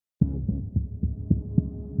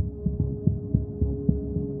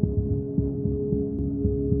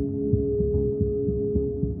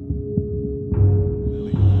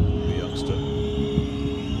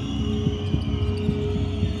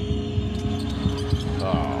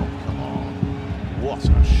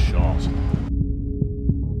goals.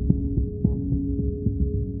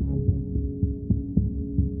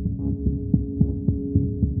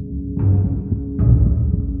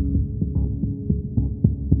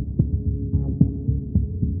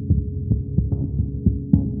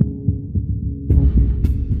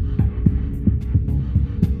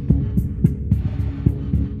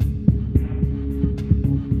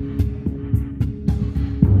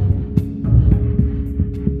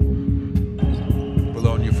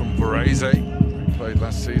 Bologna from Varese, played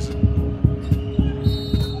last season.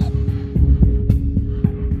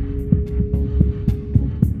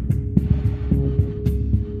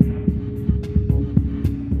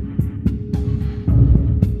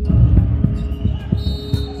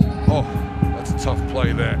 Oh, that's a tough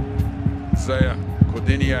play there. Zaya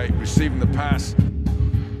Cordinier receiving the pass.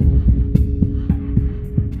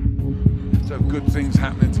 So good things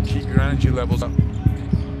happening to keep your energy levels up.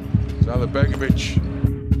 Zalabegovic.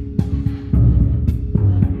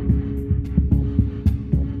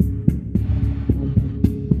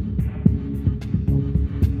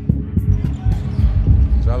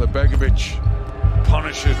 Zalabegovic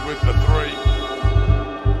punishes with the three.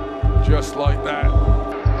 Just like that.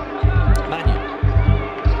 Manu.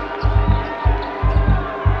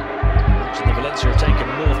 The Valencia have taken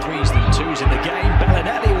more threes than twos in the game.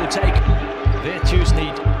 Bellinelli will take. Virtus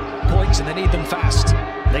need points and they need them fast.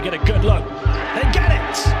 They get a good look. They get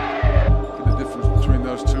it! The difference between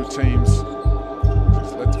those two teams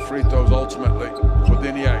has led to free throws ultimately.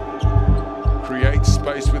 Cordinier creates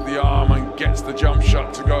space with the arm and gets the jump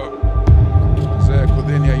shot to go. There,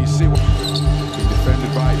 Cordinier, you see what...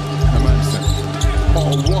 Defended by Hermansen.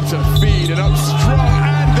 Oh, what a feed, and up strong,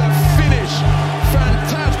 and the finish.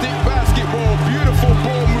 Fantastic basketball, beautiful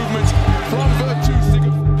ball movement from Virtus.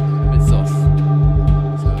 It's off.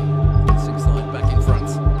 So, 6-9 back in front.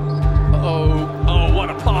 Oh, what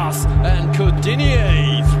a pass. And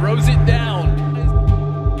Cordinier throws it down.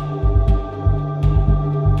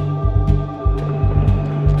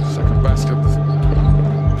 Second basket of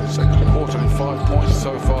the second quarter and 5 points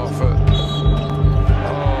so far for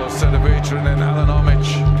Sedovic, and then Alan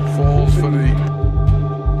Homage falls for the...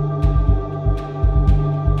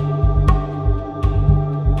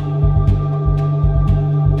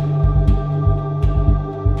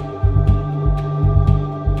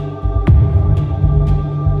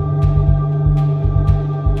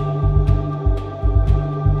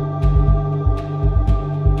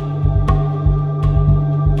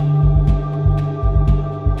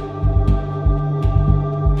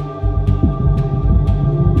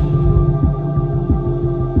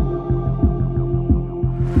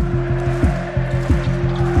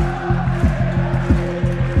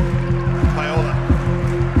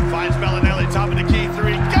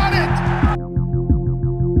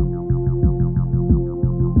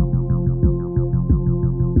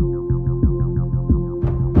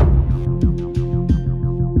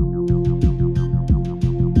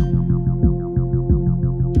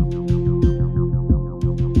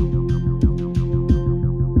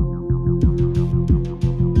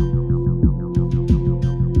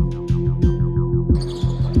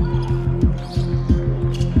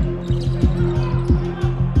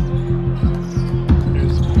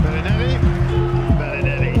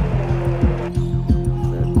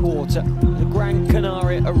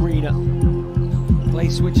 Arena,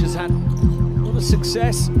 place which has had a lot of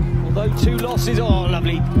success, although 2 losses. Oh,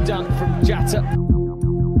 lovely dunk from Jatta.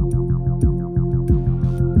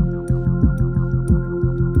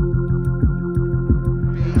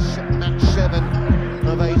 Match 7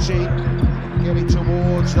 of 18, getting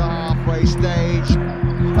towards the halfway stage.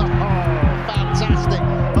 Oh, fantastic!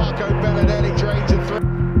 Marco Bellinelli drains a 3.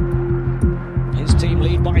 His team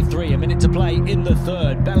lead by 3, a minute to play in the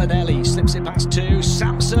third. Bellinelli slips it past 2,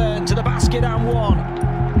 Samson to the basket and 1.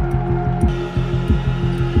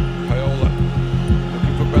 Paola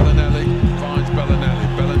looking for Bellinelli, finds Bellinelli.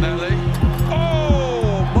 Bellinelli.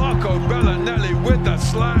 Oh, Marco Bellinelli with the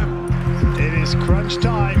slam. It is crunch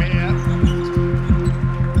time here.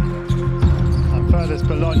 And furthest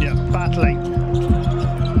Bologna battling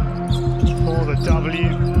for the W.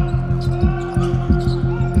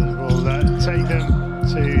 Will take them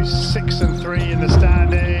to 6-3 in the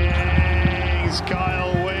standings.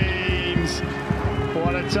 Kyle Weems,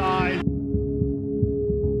 what a time.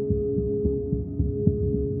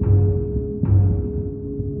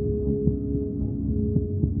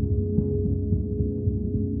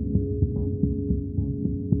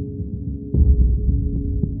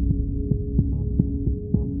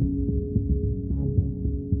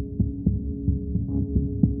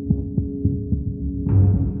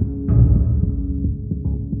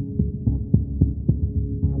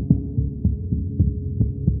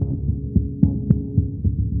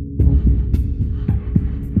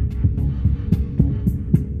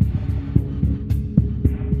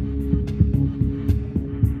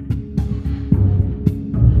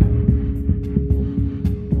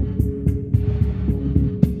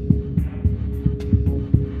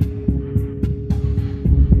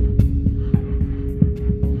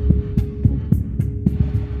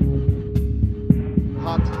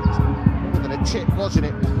 tip, wasn't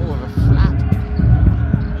it? More of a flat.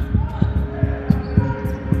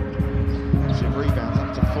 Some rebounds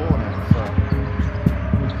up to 4 now for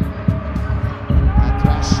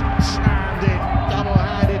Andras. Slammed in,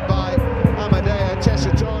 double-handed by Amadeo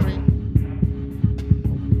Tessitore.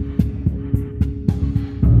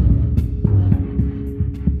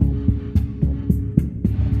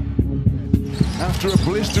 After a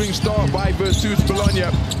blistering start by Virtus Bologna,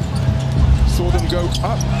 saw them go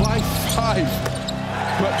up by 5,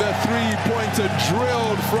 but the three-pointer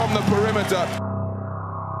drilled from the perimeter.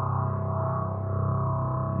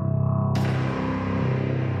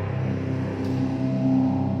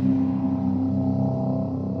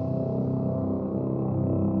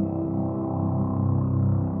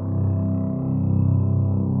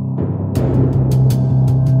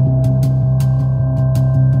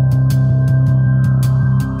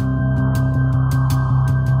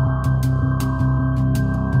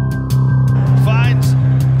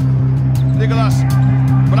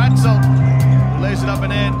 Lays it up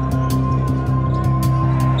and in.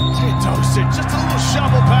 Titosic, just a little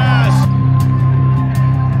shovel pass.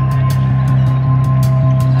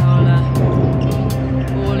 Paola,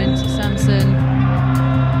 ball into Samson.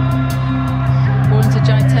 Ball into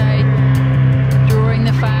Jaite, drawing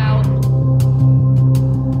the foul.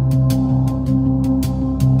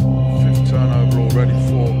 5th turnover already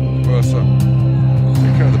for Versa.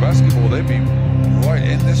 Take care of the basketball, they'd be right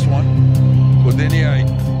in this one. Cordinier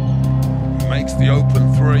makes the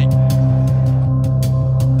open 3.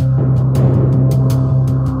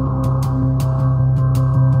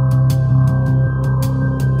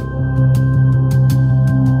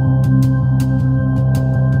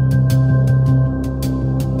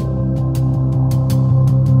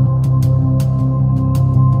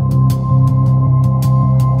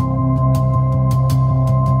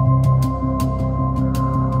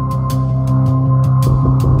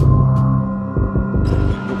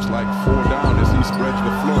 Looks like 4 down as he spreads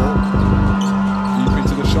the floor. Deep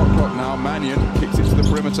into the shot clock now. Mannion kicks it to the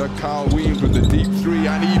perimeter. Carl Weems with the deep 3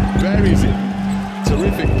 and he buries it.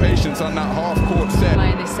 Terrific patience on that half-court set.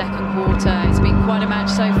 In this second quarter, it's been quite a match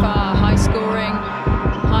so far. High scoring,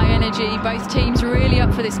 high energy. Both teams really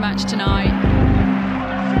up for this match tonight.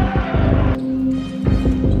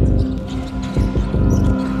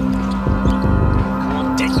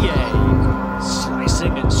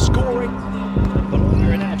 Slicing and scoring.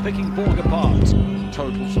 Bologna are now picking Borg apart.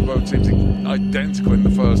 Totals for both teams identical in the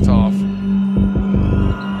first half.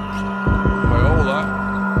 Paola,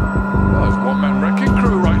 well, it's one-man wrecking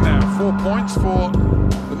crew right now. 4 points for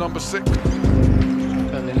the number 6.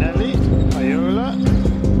 Bellinelli, Paola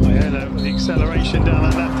with the acceleration down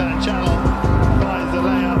that left-hand channel, finds the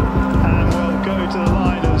layup and will go to the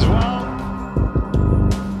line as well.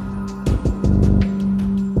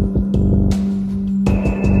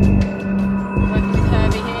 Working with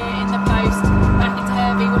Hervey here in the post. Back into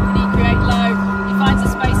Hervey. What can he create low? He finds a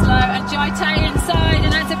space low and Jaite inside,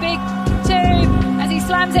 and that's a big 2 as he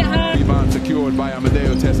slams it home. Rebound secured by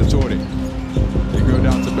Amadeo Tessitore. They go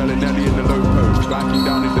down to Bellinelli in the low post, backing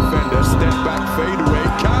down his defender, step back, fade away,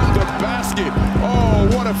 count the basket. Oh,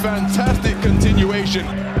 what a fantastic continuation.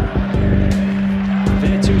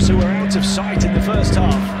 Virtus who were out of sight in the first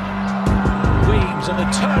half. Weems on the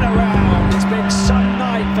turnaround. It's been some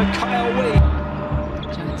night for Kyle Weems.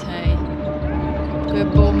 Jaite.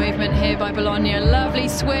 Good ball movement here by Bologna. Lovely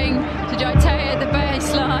swing to Jaite at the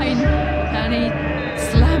baseline. And he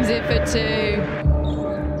slams it for 2.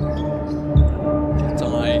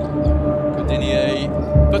 Cordinier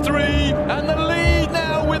for 3, and the lead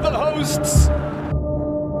now with the hosts.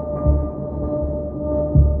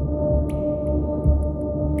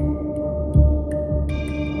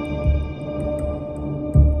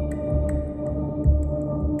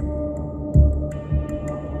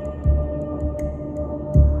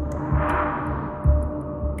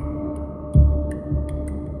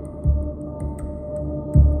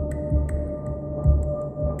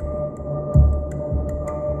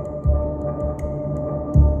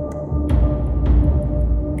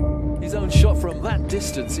 His own shot from that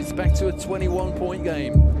distance, it's back to a 21-point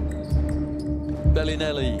game.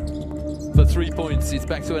 Bellinelli for 3 points, it's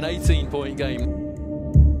back to an 18-point game.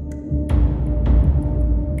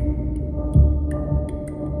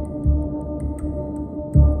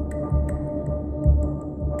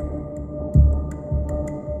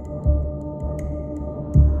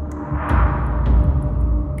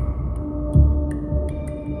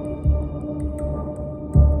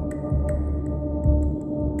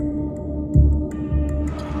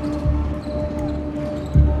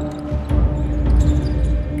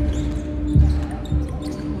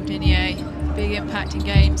 big impact in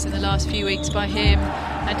games in the last few weeks by him.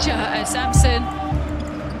 And Samson.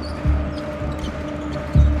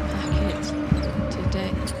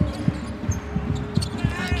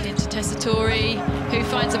 Back into Tessitore, who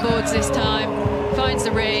finds the boards this time, finds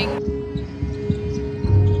the ring.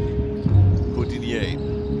 Cordinier.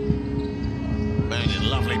 Mannion,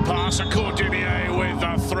 lovely pass, and Cordinier with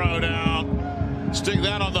the throwdown. Stick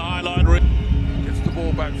that on the highline ring. Gets the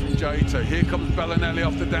ball back from Jata. Here comes Bellinelli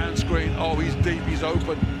off the down screen. Oh, he's deep, he's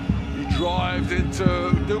open. He drives into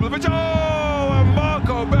Dublovic. Oh, and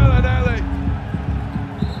Marco Bellinelli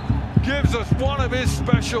gives us one of his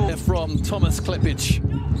special. From Thomas Klepic.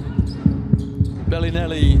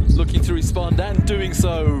 Bellinelli looking to respond and doing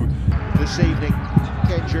so. This evening,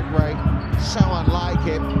 Kendrick Ray, so unlike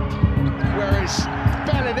him. Whereas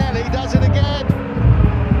Bellinelli does it again.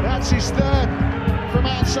 That's his third from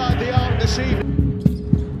outside the arc this evening.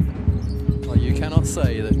 Well, you cannot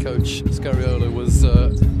say that Coach Scariolo was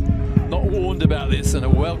not warned about this, and a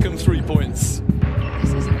welcome 3 points.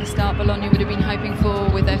 This isn't the start Bologna would have been hoping for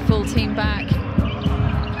with their full team back.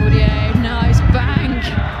 Cordier, nice bang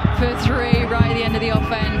for 3 right at the end of the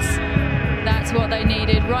offence. That's what they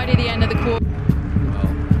needed right at the end of the quarter. Well,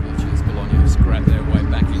 as Bologna have scrapped their way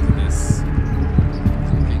back into this.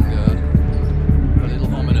 It's looking a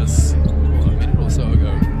little ominous a minute or so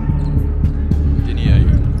ago. Dinier,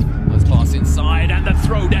 nice pass inside and the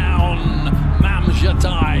throw down.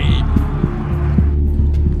 Mamjatai.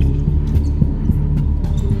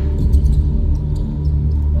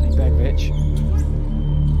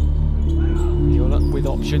 With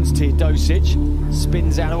options, Teodosic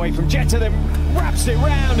spins out away from Jetta, then wraps it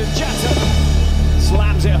round, and Jetta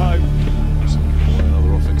slams it home.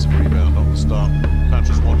 Another offensive rebound on the start.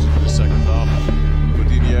 Patrick wanted for the second half.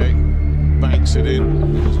 Cordinier banks it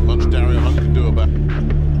in. There's much Dario Hunt can do about it.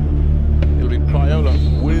 It'll be Paiola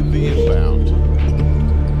with the inbound.